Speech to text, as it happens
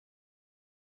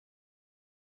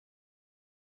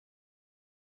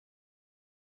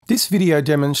This video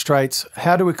demonstrates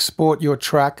how to export your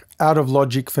track out of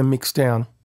Logic for Mixdown.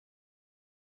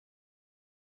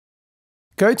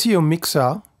 Go to your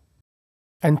mixer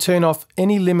and turn off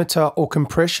any limiter or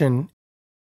compression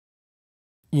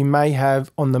you may have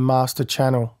on the master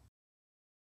channel.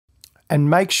 And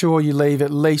make sure you leave at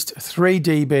least 3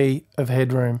 dB of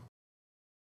headroom.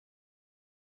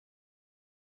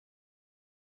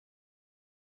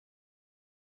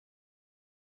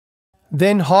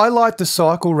 Then highlight the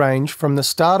cycle range from the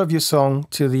start of your song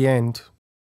to the end.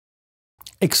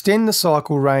 Extend the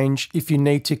cycle range if you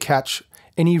need to catch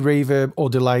any reverb or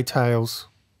delay tails.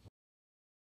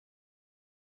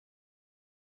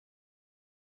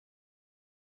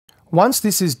 Once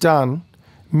this is done,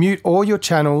 mute all your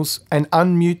channels and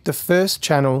unmute the first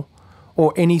channel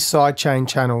or any sidechain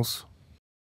channels.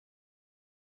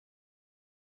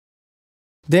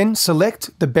 Then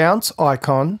select the bounce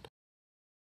icon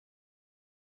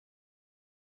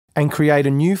and create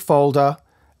a new folder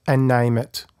and name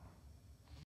it.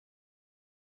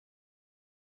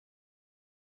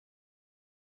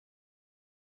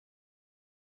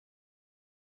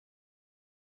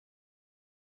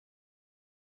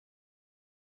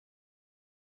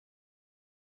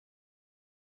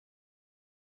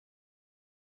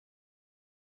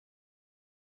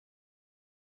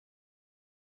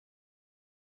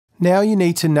 Now you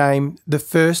need to name the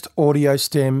first audio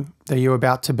stem that you're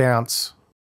about to bounce.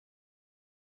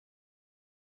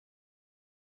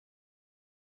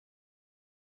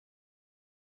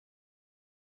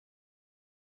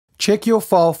 Check your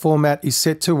file format is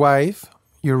set to WAV,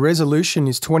 your resolution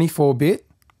is 24-bit,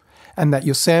 and that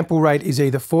your sample rate is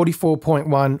either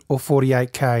 44.1 or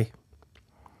 48K.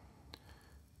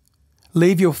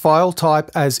 Leave your file type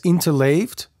as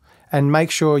interleaved and make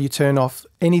sure you turn off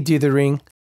any dithering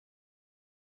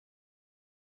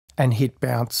and hit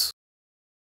bounce.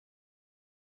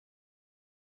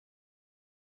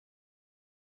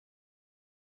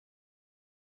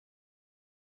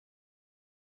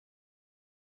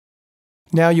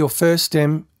 Now your first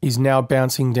stem is now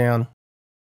bouncing down.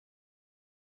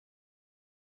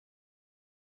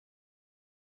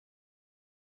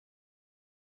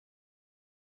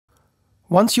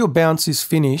 Once your bounce is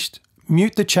finished,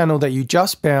 mute the channel that you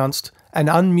just bounced and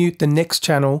unmute the next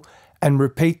channel and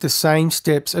repeat the same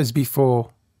steps as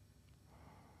before.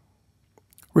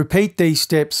 Repeat these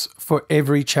steps for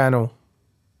every channel.